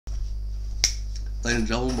Ladies and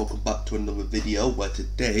gentlemen, welcome back to another video where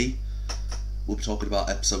today we'll be talking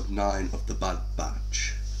about episode 9 of The Bad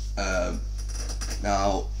Batch.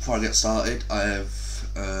 Now, before I get started, I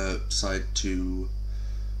have decided to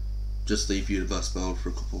just leave universe mode for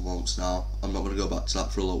a couple of months now. I'm not going to go back to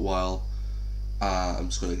that for a little while. I'm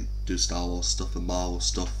just going to do Star Wars stuff and Marvel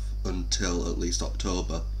stuff until at least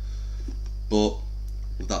October. But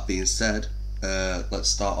with that being said, let's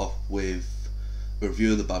start off with a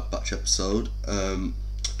review of the Bad Batch episode.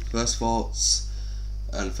 First thoughts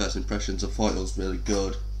and first impressions, I thought it was really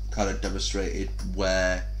good. Kind of demonstrated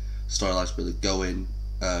where storyline's really going,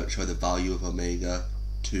 showing the value of Omega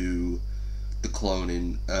to the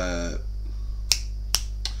cloning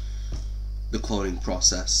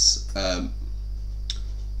process.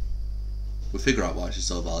 We figure out why she's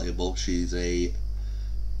so valuable. She's a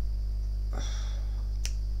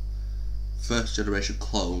first generation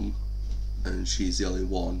clone, and she's the only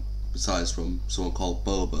one besides from someone called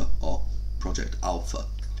Boba or Project Alpha.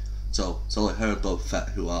 So it's only her and Boba Fett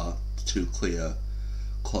who are the two clear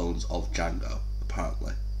clones of Jango,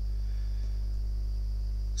 apparently.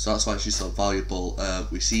 So that's why she's so valuable.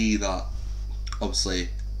 We see that, obviously, in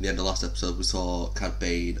the end of the last episode, we saw Cad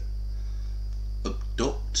Bane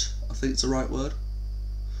abduct, I think it's the right word.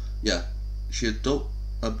 Yeah, she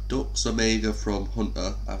abducts Omega from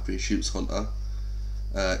Hunter after he shoots Hunter.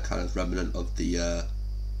 Kind of remnant of the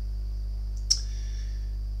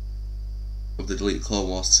deleted Clone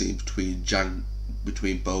Wars scene between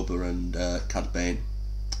Boba and Cad Bane,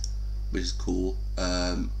 which is cool.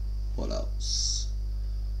 What else?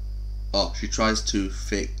 Oh, she tries to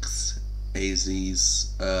fix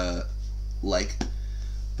AZ's leg,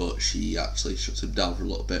 but she actually shuts him down for a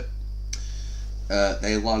little bit.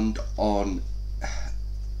 They land on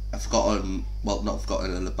an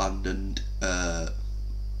abandoned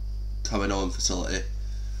Kaminoan facility,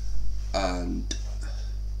 and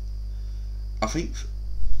I think,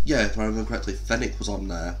 yeah, if I remember correctly, Fennec was on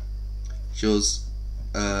there. She was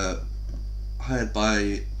hired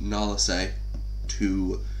by Nalase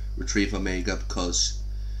to retrieve Omega because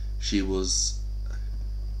the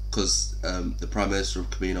Prime Minister of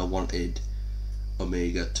Kamino wanted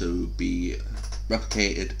Omega to be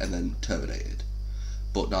replicated and then terminated.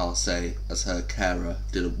 But Nalase, as her carer,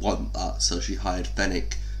 didn't want that, so she hired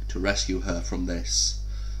Fennec to rescue her from this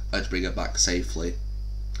and to bring her back safely,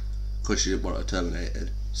 because she didn't want her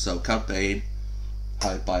terminated. So Cad Bane,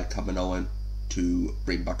 hired by Kaminoan to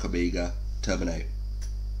bring back Omega, terminate.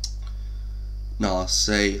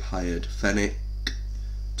 Nalase hired Fennec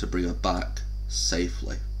to bring her back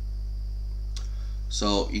safely.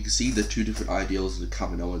 So you can see the two different ideals of the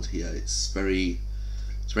Kaminoans here. It's very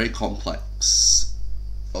complex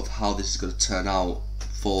of how this is going to turn out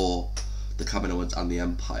for the Kaminoans and the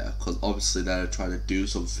Empire, because obviously they're trying to do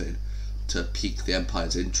something to pique the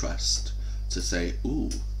Empire's interest, to say, ooh,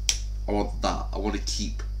 I want that, I want to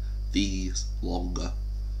keep these longer,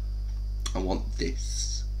 I want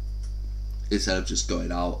this, instead of just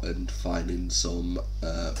going out and finding some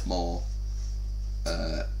more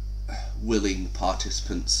willing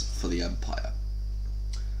participants for the Empire.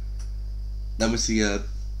 Then we see a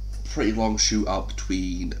pretty long shootout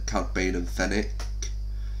between Cad Bane and Fennec.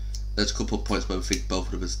 There's a couple of points where we think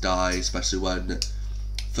both of us die, especially when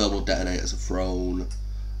thermal detonators are thrown.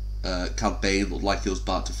 Cad Bane looked like he was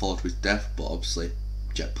about to fall to his death, but obviously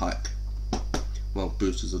jetpack, well,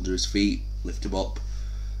 boosters under his feet, lift him up.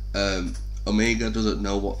 Omega doesn't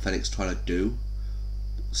know what Fennec's trying to do,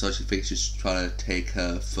 so she thinks she's trying to take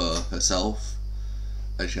her for herself,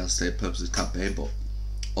 and she has the same purpose as Cad Bane, but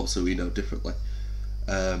obviously we know differently.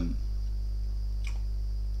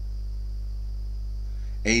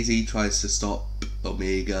 AZ tries to stop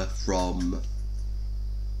Omega from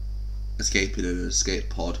escaping in an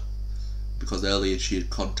escape pod, because earlier she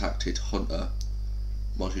had contacted Hunter.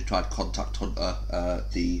 Well, she tried to contact Hunter,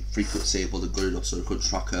 the frequency wasn't good enough so they couldn't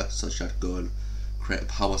track her, so she had to go and create a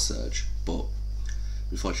power surge, but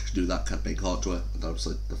before she could do that, Cad Bane caught to her, and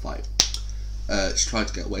obviously the fight. She tried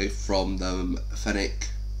to get away from them.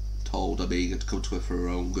 Fennec told Omega to come to her for her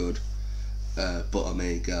own good, but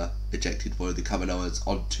Omega ejected one of the Kaminoans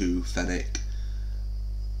onto Fennec,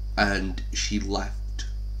 and she left.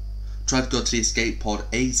 Tried to go to the escape pod.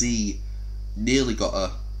 AZ nearly got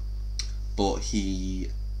her, but he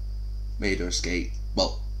made her escape.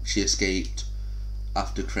 Well, she escaped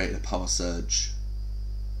after creating a power surge.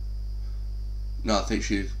 No, I think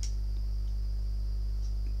she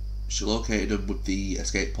located him with the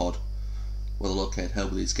escape pod. Well, they located her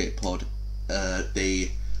with the escape pod.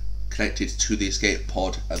 They connected to the escape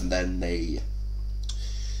pod, and then they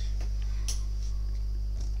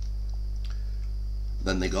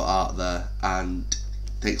then they got out there and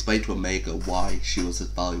they explained to Omega why she was as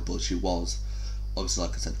valuable as she was. Obviously,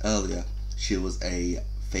 like I said earlier, she was a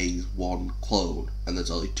Phase 1 clone, and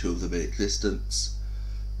there's only 2 of them in existence.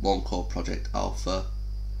 One called Project Alpha,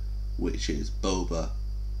 which is Boba,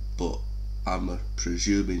 but I'm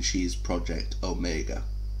presuming she's Project Omega,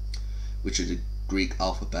 which in the Greek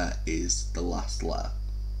alphabet is the last letter.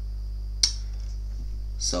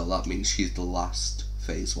 So that means she's the last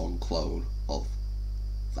Phase 1 clone of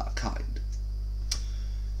that kind.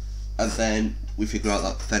 And then we figure out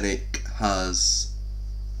that Fennec has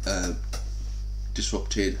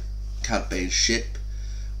disrupted Cad Bane's ship.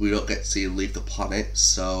 We don't get to see him leave the planet,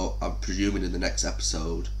 so I'm presuming in the next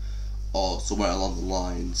episode, or somewhere along the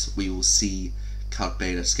lines, we will see Cad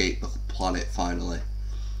Bane escape the planet finally.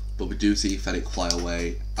 But we do see Fennec fly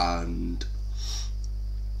away, and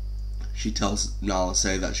she tells Nala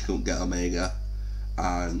Se that she couldn't get Omega,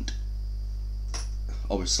 and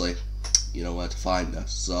obviously you know where to find her.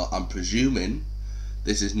 So I'm presuming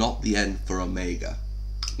this is not the end for Omega.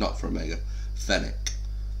 Not for Omega, Fennec.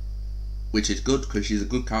 Which is good, because she's a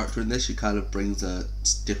good character in this. She kind of brings a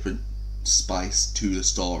different spice to the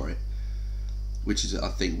story, which is, I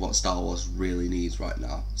think, what Star Wars really needs right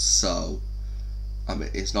now. So, I mean,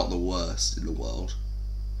 it's not the worst in the world.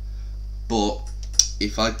 But,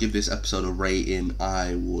 if I give this episode a rating,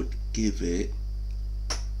 I would give it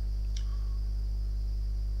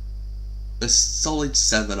a solid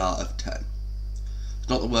 7 out of 10. It's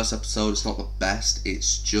not the worst episode, it's not the best,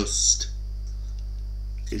 it's just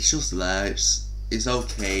there. It's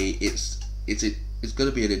okay. It's going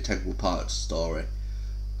to be an integral part of the story,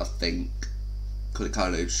 I think, because it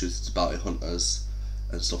kind of introduces bounty hunters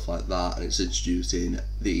and stuff like that, and it's introducing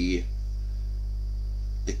the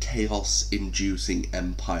chaos-inducing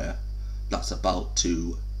empire that's about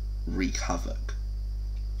to wreak havoc.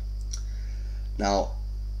 Now,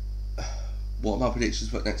 what are my predictions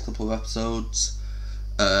for the next couple of episodes?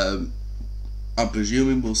 I'm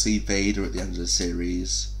presuming we'll see Vader at the end of the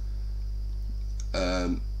series.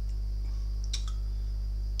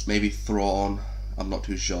 Maybe Thrawn, I'm not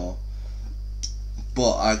too sure.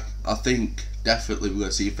 But I think definitely we're going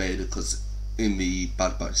to see Vader, because in the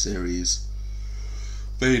Bad Batch series,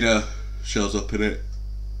 Vader shows up in it,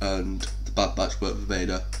 and the Bad Batch work for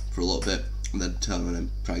Vader for a little bit, and then turn on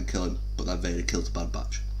him, try and kill him, but then Vader kills the Bad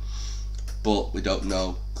Batch. But we don't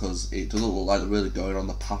know, because it doesn't look like they're really going on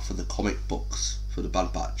the path of the comic books for the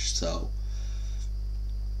Bad Batch, so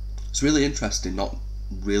it's really interesting not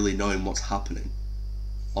really knowing what's happening,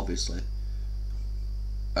 obviously.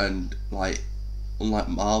 And like, unlike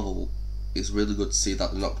Marvel, it's really good to see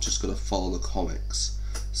that they're not just going to follow the comics.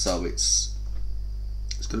 So it's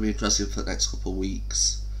going to be interesting for the next couple of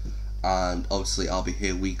weeks, and obviously I'll be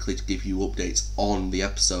here weekly to give you updates on the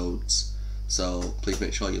episodes. So please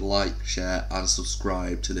make sure you like, share and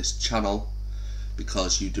subscribe to this channel,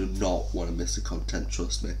 because you do not want to miss the content,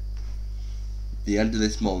 trust me. The end of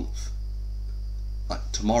this month,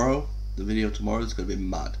 like tomorrow, the video tomorrow is going to be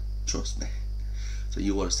mad, trust me. So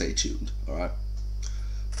you want to stay tuned, alright?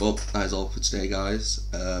 But that is all for today, guys.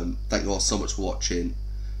 Thank you all so much for watching.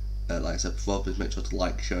 Like I said before, please make sure to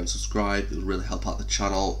like, share and subscribe. It will really help out the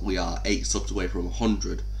channel. We are 8 subs away from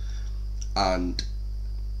 100. And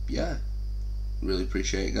yeah, really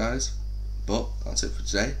appreciate it, guys. But that's it for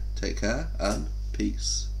today. Take care and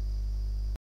peace.